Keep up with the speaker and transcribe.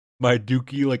My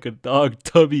dookie like a dog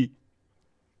tubby.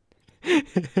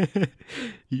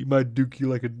 Eat my dookie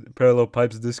like a parallel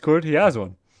pipes Discord. He has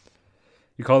one.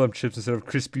 You call them chips instead of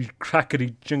crispy,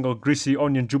 crackety, jingle, greasy,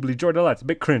 onion, jubilee. Jordan, that's a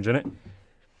bit cringe, isn't it?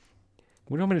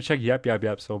 We don't want me to check yap yap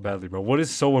yap so badly, bro. What is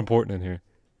so important in here?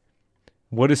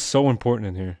 What is so important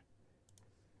in here?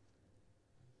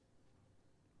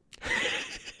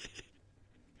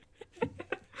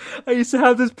 I used to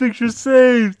have this picture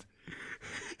saved.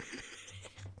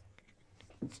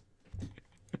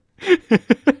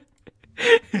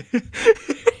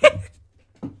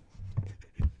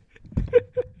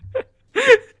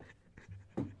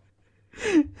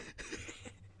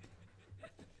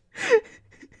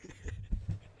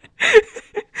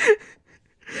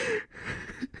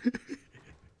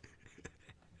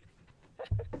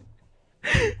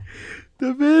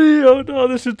 The video, no,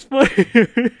 this shit's funny.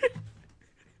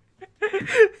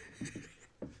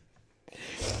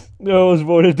 No, I was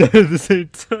voted down at the same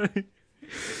time.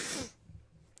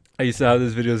 I used to have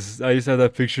this video. I used to have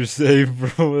that picture saved,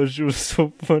 bro. That shit was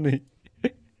so funny.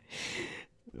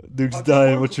 Duke's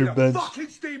dying. What's your bench? Fucking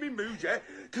steaming mood, yeah?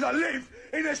 Because I live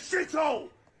in a shithole.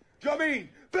 Do you know what I mean?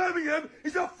 Birmingham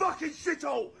is a fucking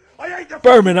shithole. I hate the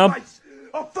Birmingham. place.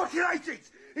 I fucking hate it.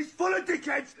 It's full of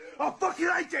dickheads. I fucking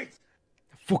hate it.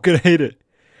 I fucking hate it.